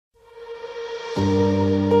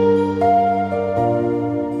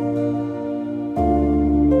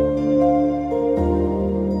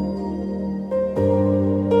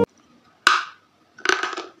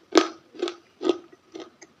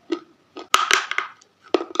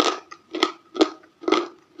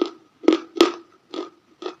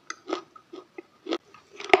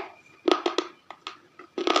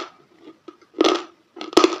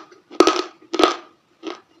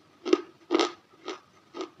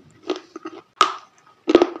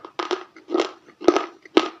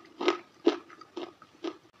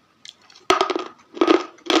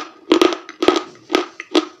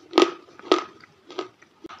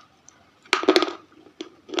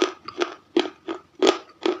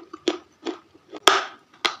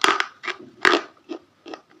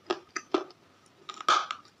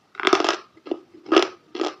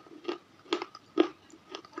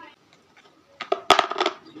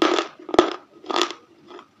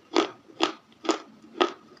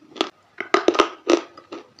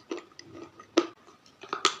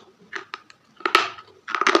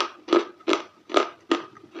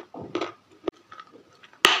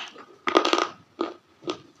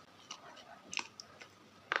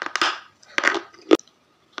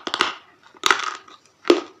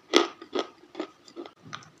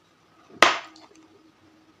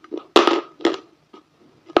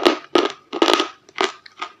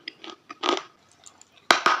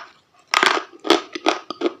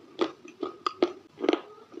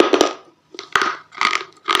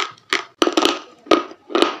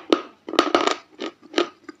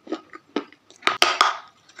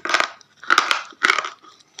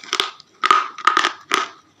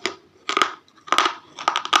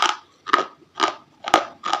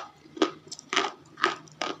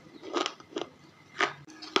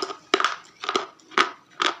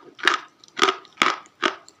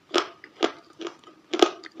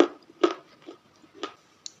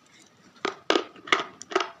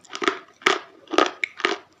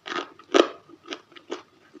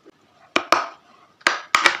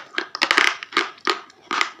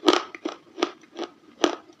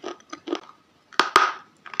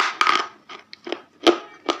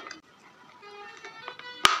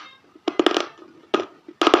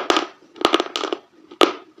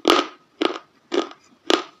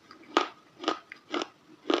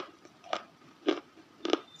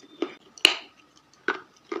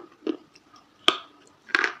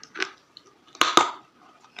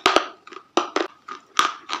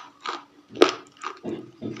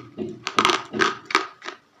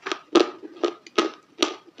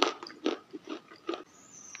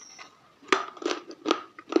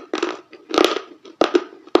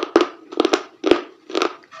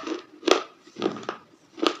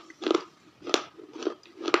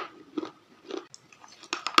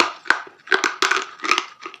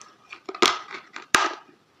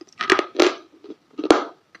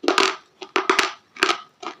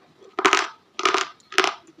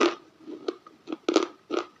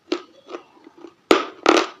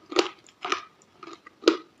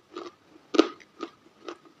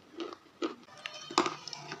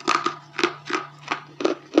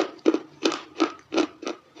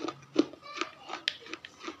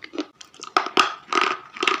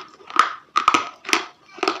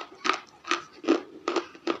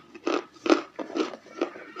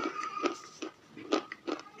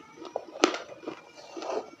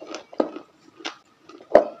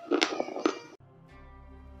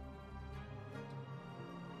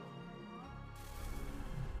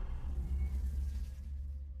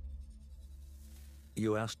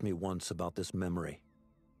You asked me once about this memory.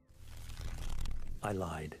 I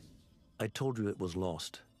lied. I told you it was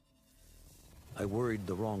lost. I worried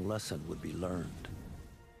the wrong lesson would be learned.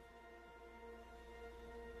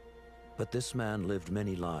 But this man lived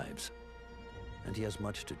many lives, and he has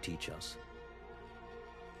much to teach us.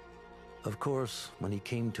 Of course, when he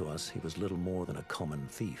came to us, he was little more than a common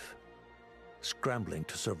thief, scrambling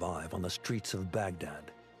to survive on the streets of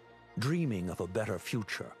Baghdad, dreaming of a better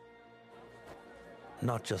future.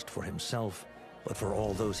 Not just for himself, but for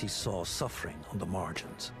all those he saw suffering on the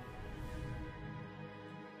margins.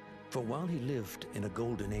 For while he lived in a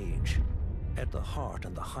golden age, at the heart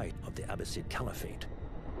and the height of the Abbasid Caliphate,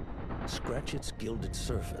 scratch its gilded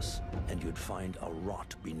surface and you'd find a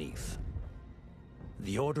rot beneath.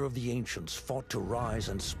 The Order of the Ancients fought to rise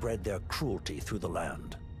and spread their cruelty through the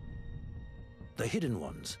land. The Hidden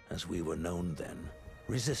Ones, as we were known then,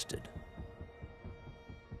 resisted,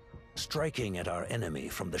 striking at our enemy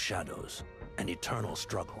from the shadows, an eternal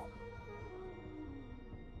struggle.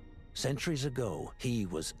 Centuries ago, he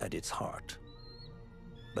was at its heart,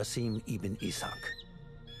 Basim ibn Ishaq.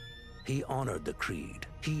 He honored the creed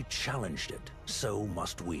He challenged it, so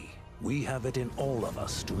must we. We have it in all of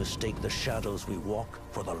us to mistake the shadows we walk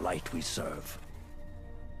for the light we serve.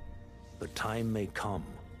 The time may come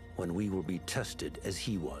when we will be tested as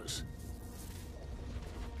he was.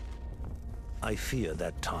 I fear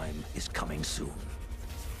that time is coming soon.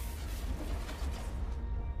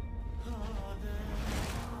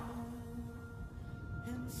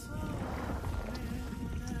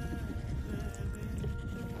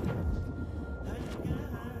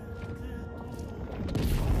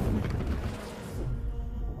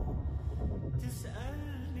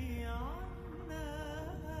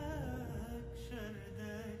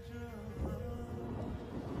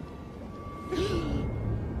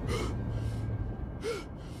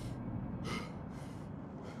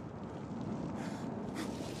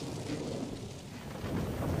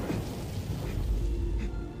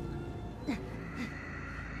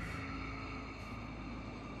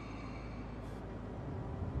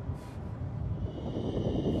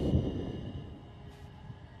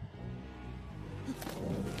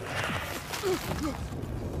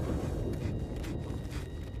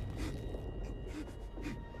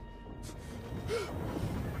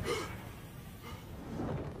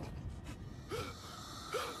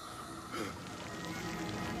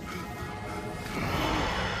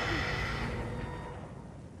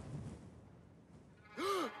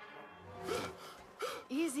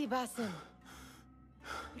 Easy, Basim.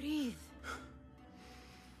 Breathe.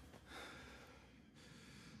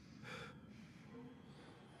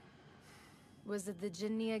 Was it the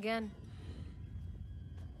Jinni again?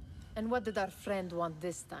 And what did our friend want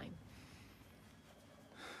this time?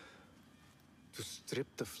 To strip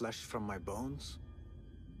the flesh from my bones?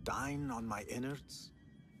 Dine on my innards?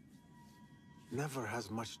 Never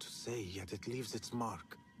has much to say, yet it leaves its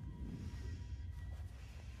mark.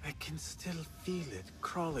 I can still feel it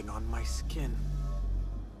crawling on my skin.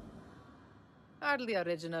 Hardly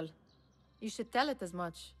original. You should tell it as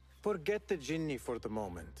much. Forget the Jinni for the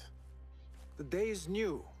moment. The day is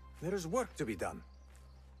new. There is work to be done.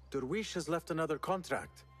 Derwish has left another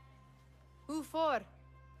contract. Who for?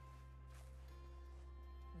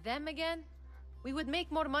 Them again? We would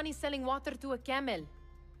make more money selling water to a camel.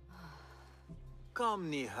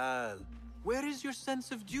 Come, Nihal. Where is your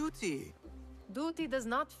sense of duty? Duty does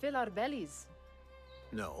not fill our bellies.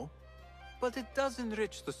 No, but it does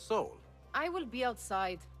enrich the soul. I will be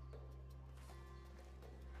outside.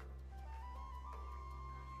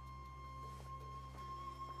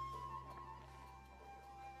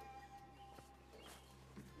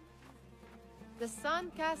 The sun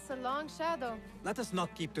casts a long shadow. Let us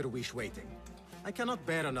not keep Derwish waiting. I cannot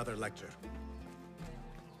bear another lecture.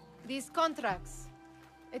 These contracts.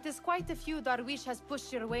 It is quite a few Darwish has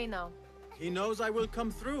pushed your way now. He knows I will come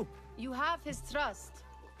through. You have his trust.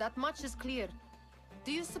 That much is clear.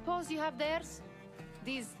 Do you suppose you have theirs?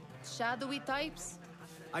 These shadowy types?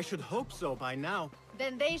 I should hope so by now.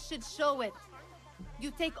 Then they should show it. You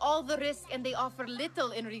take all the risk and they offer little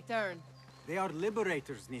in return. They are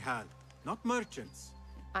liberators, Nihal, not merchants.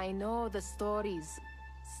 I know the stories.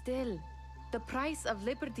 Still, the price of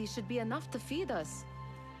liberty should be enough to feed us.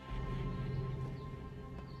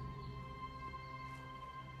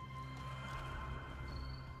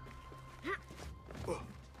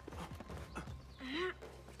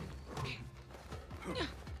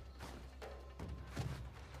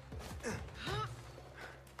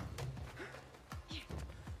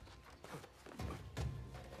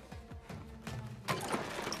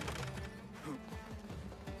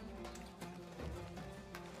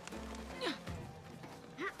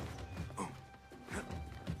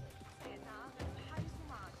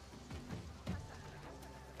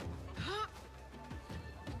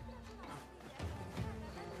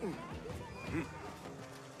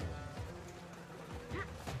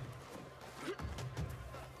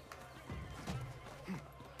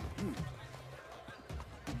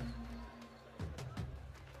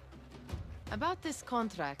 About this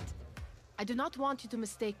contract, I do not want you to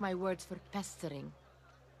mistake my words for pestering.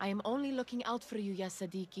 I am only looking out for you, ya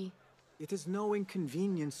Sadiki. It is no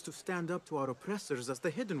inconvenience to stand up to our oppressors as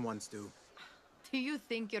the Hidden Ones do. Do you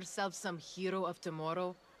think yourself some hero of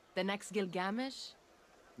tomorrow? The next Gilgamesh?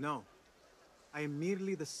 No. I am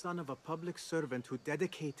merely the son of a public servant who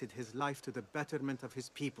dedicated his life to the betterment of his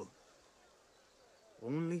people.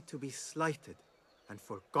 Only to be slighted and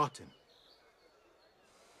forgotten.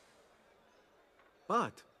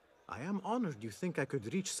 But I am honored you think I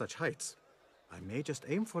could reach such heights. I may just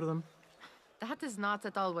aim for them. That is not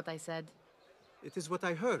at all what I said. It is what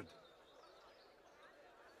I heard.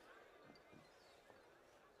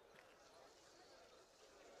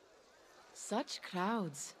 Such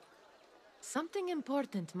crowds. Something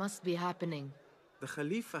important must be happening. The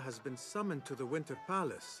Khalifa has been summoned to the Winter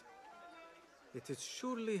Palace. It is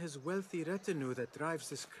surely his wealthy retinue that drives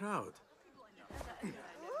this crowd.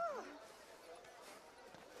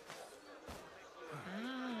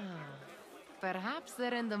 Perhaps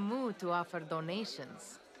they're in the mood to offer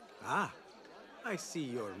donations. Ah, I see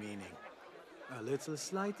your meaning. A little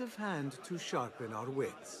sleight of hand to sharpen our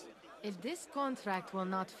wits. If this contract will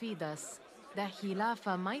not feed us, the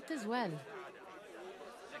Khilafa might as well.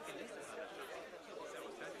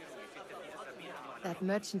 That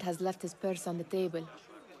merchant has left his purse on the table.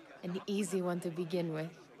 An easy one to begin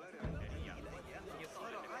with.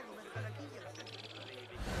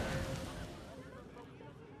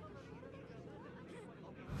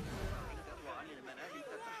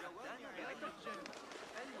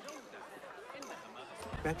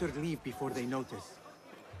 Better leave before they notice.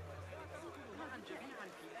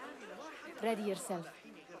 Ready yourself.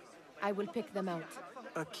 I will pick them out.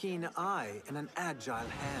 A keen eye and an agile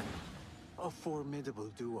hand. A formidable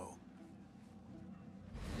duo.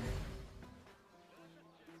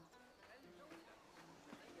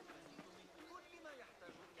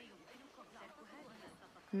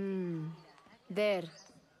 There.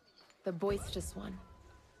 The boisterous one.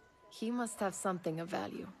 He must have something of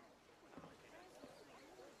value.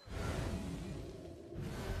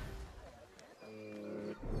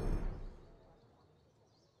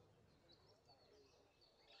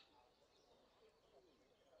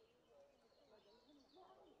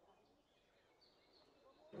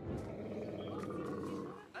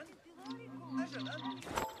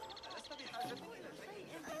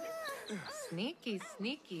 Sneaky,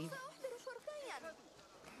 sneaky.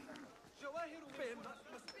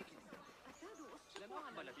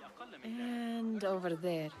 And over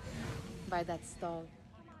there, by that stall,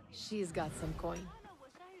 she's got some coin.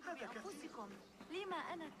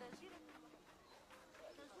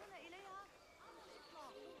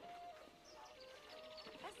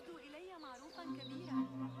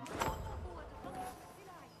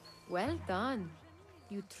 Well done.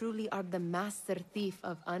 You truly are the master thief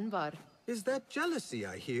of Anbar. Is that jealousy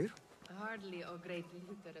I hear? Hardly a great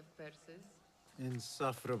looter of purses.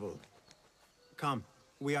 Insufferable. Come,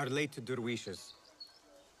 we are late to Derwishes.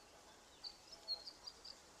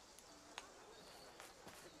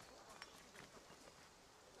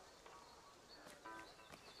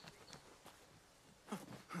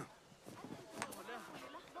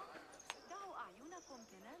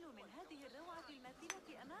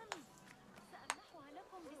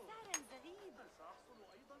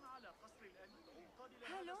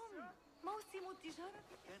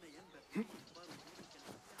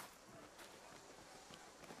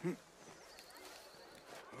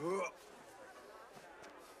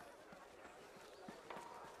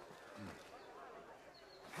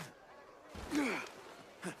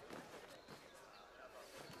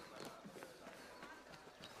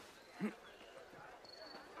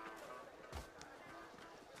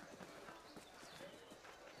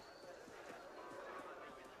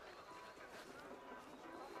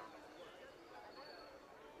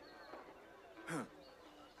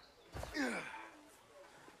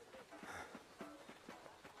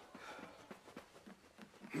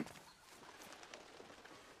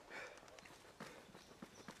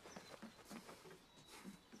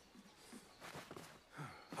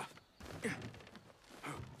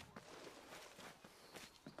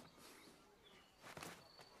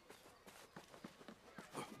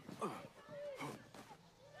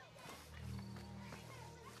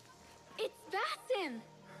 It's Basin!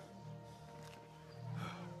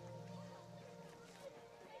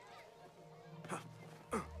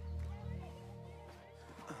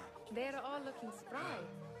 They're all looking spry.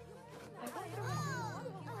 I wonder.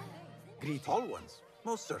 Greet all ones,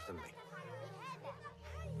 most certainly.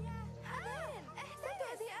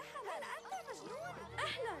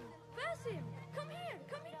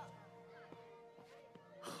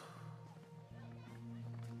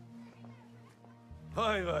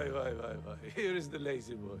 Why. Here is the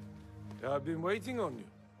lazy boy. I've been waiting on you.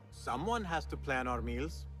 Someone has to plan our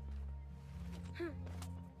meals.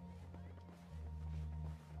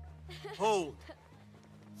 Hold.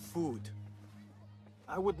 Food.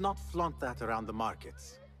 I would not flaunt that around the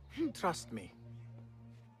markets. Trust me.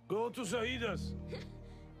 Go to Saida's.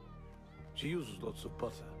 She uses lots of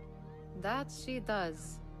butter. That she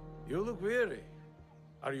does. You look weary.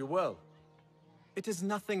 Are you well? It is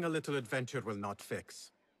nothing a little adventure will not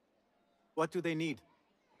fix. What do they need?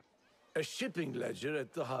 A shipping ledger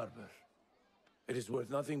at the harbor. It is worth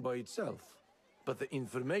nothing by itself, but the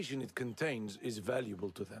information it contains is valuable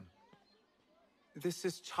to them. This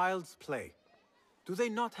is child's play. Do they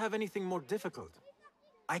not have anything more difficult?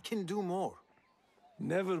 I can do more.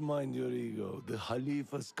 Never mind your ego. The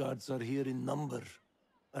Khalifa's guards are here in number.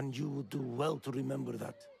 And you would do well to remember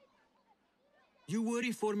that. You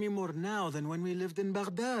worry for me more now than when we lived in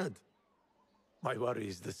Baghdad. My worry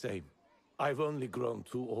is the same. I've only grown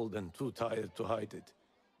too old and too tired to hide it.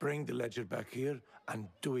 Bring the ledger back here, and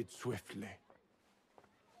do it swiftly.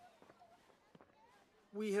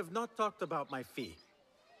 We have not talked about my fee.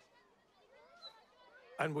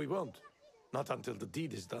 And we won't. Not until the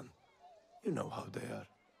deed is done. You know how they are.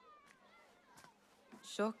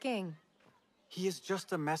 Shocking. He is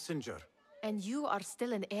just a messenger. And you are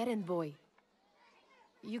still an errand boy.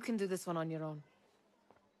 You can do this one on your own.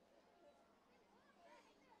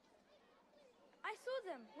 I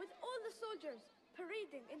saw them with all the soldiers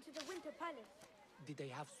parading into the Winter Palace. Did they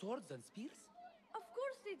have swords and spears? Of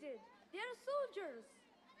course they did. They are soldiers.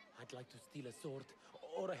 I'd like to steal a sword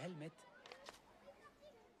or a helmet.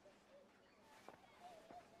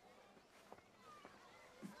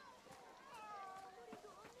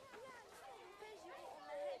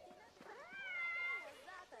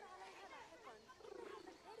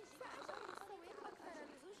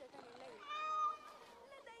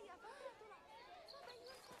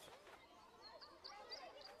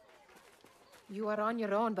 You are on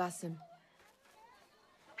your own, Basim.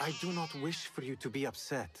 I do not wish for you to be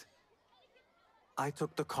upset. I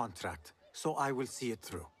took the contract, so I will see it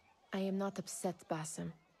through. I am not upset,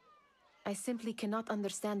 Basim. I simply cannot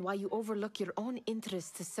understand why you overlook your own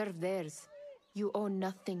interests to serve theirs. You owe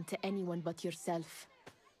nothing to anyone but yourself.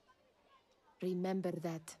 Remember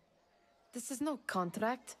that. This is no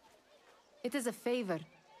contract. It is a favor.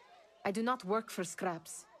 I do not work for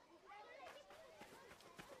scraps.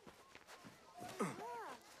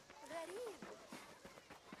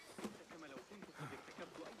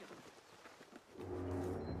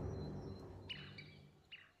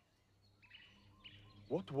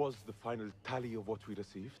 What was the final tally of what we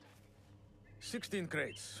received? 16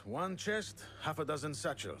 crates, 1 chest, half a dozen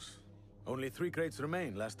satchels. Only 3 crates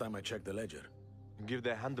remain last time I checked the ledger. Give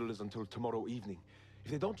their handlers until tomorrow evening.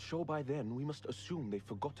 If they don't show by then, we must assume they've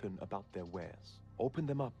forgotten about their wares. Open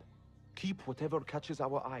them up. Keep whatever catches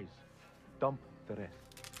our eyes. Dump the rest.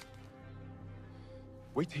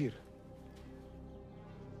 Wait here.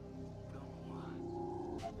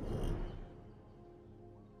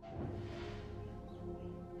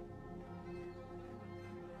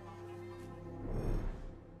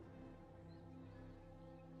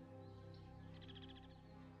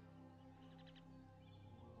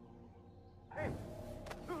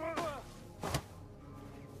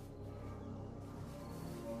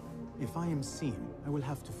 If I am seen, I will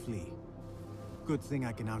have to flee. Good thing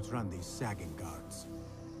I can outrun these sagging guards.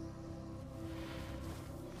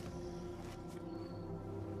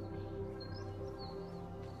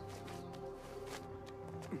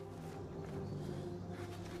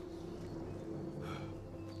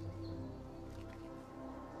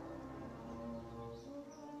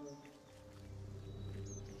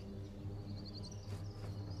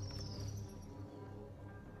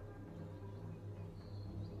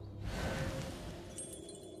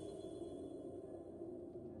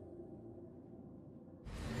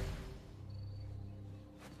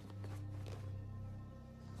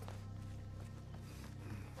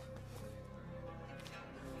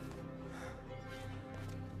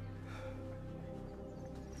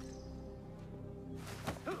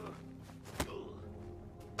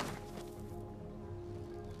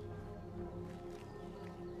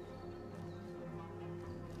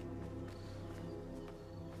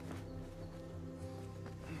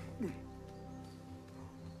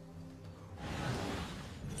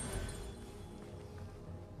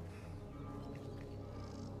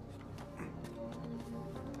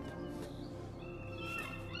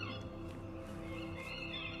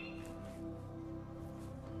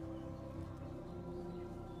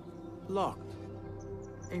 Locked.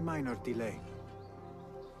 A minor delay.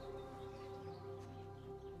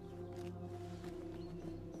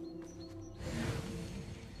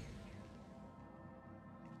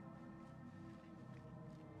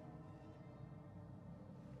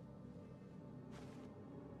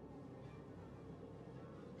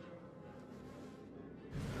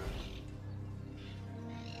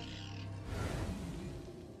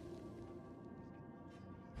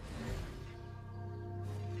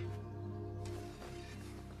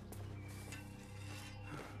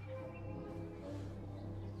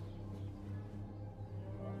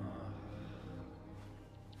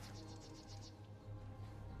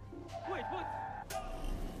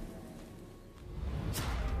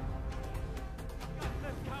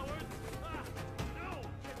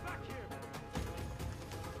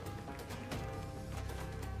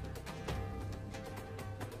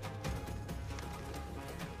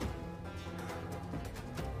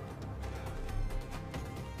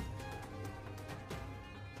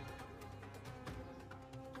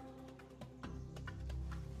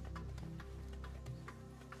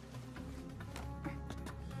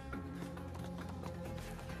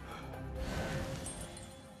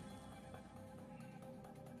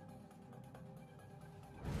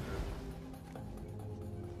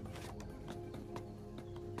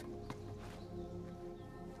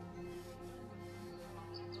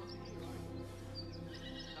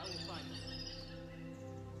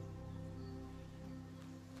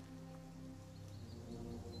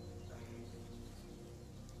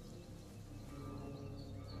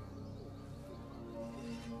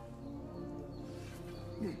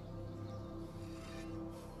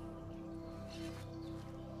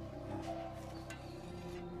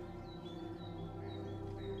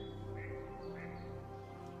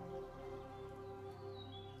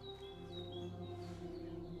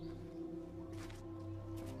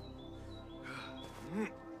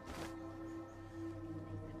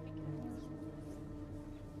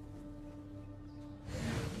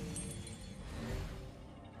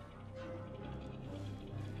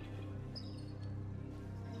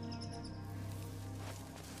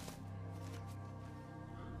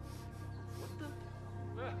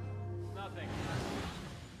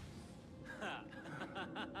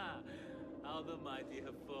 How the mighty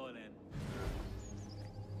have fallen.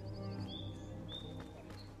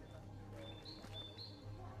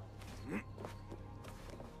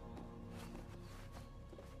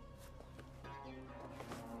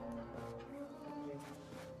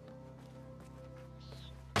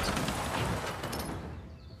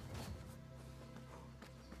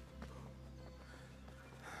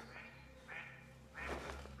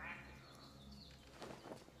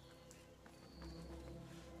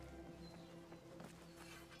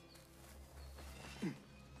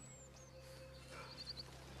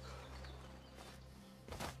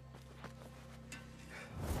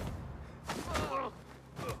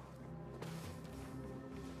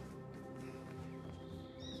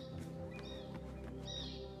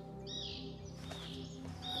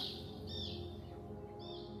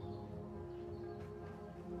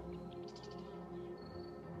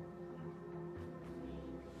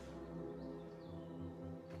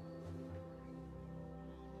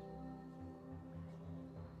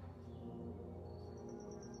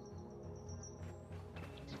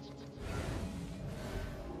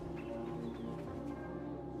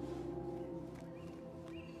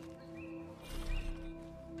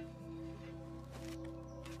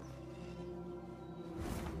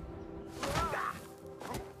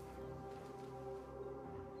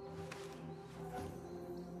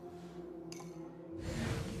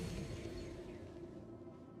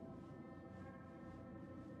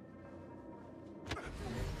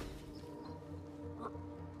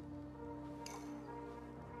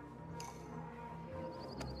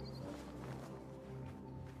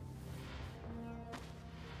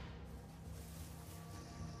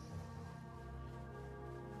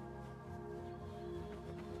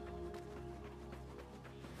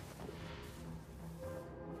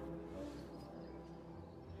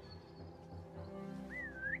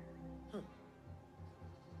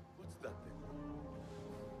 What's that then?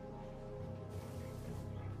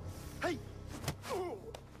 Hey!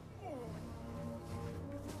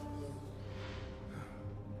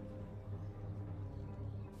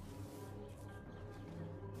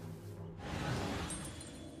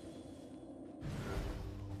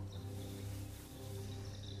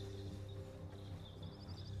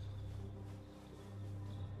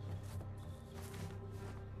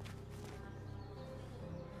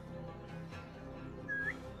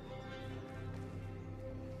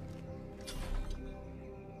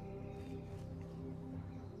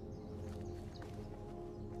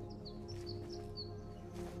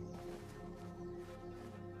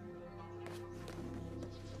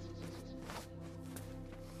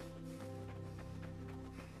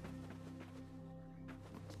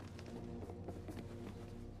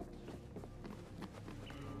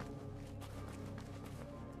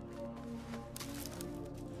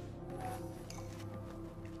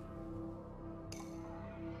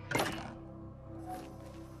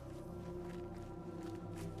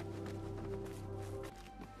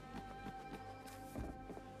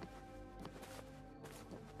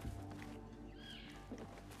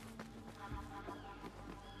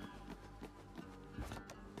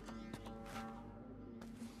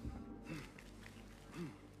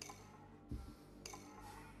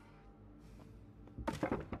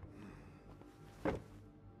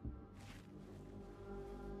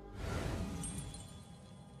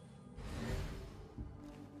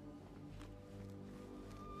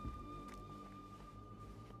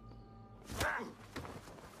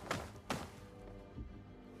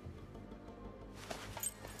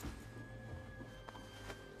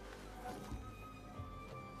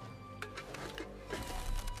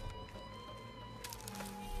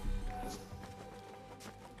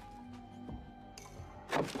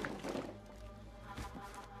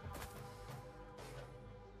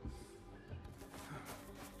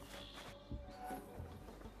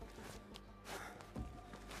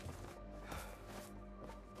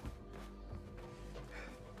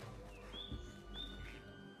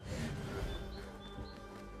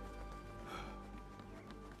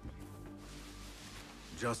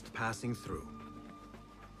 Just passing through.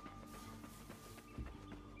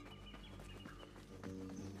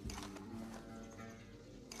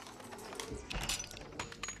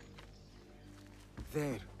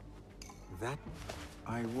 There. That...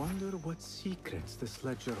 I wonder what secrets this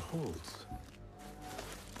ledger holds.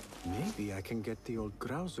 Maybe I can get the old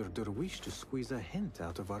Grouser Derwish to squeeze a hint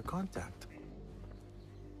out of our contact.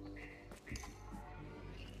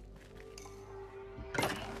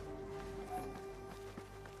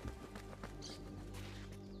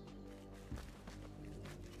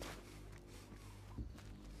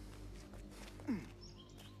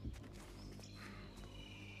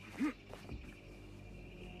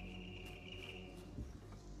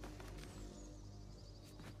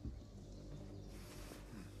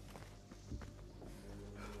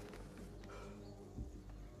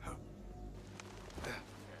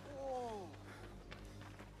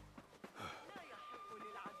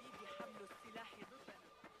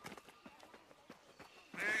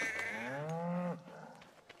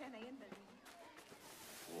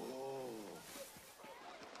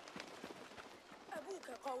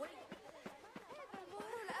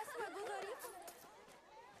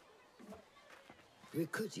 We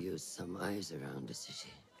could use some eyes around the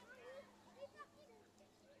city.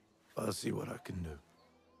 I'll see what I can do.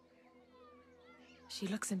 She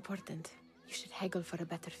looks important. You should haggle for a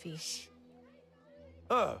better fee.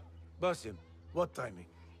 Ah, Basim, what timing?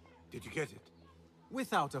 Did you get it?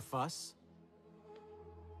 Without a fuss.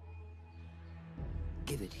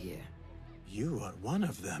 Give it here. You are one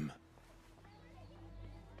of them.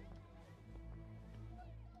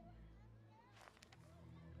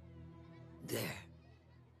 There.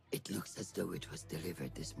 It looks as though it was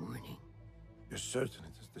delivered this morning. You're certain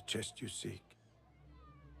it is the chest you seek?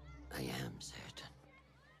 I am certain.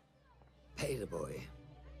 Pay the boy.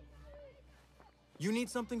 You need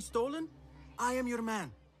something stolen? I am your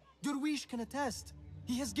man. Durwish can attest.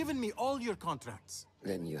 He has given me all your contracts.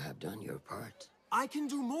 Then you have done your part. I can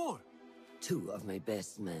do more. 2 of my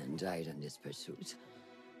best men died on this pursuit.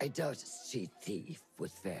 I doubt a street thief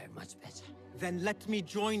would fare much better. Then let me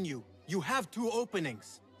join you. You have 2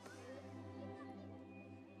 openings.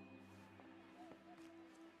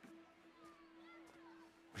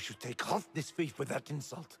 We should take off this thief with that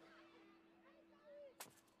insult.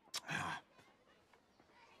 Ah.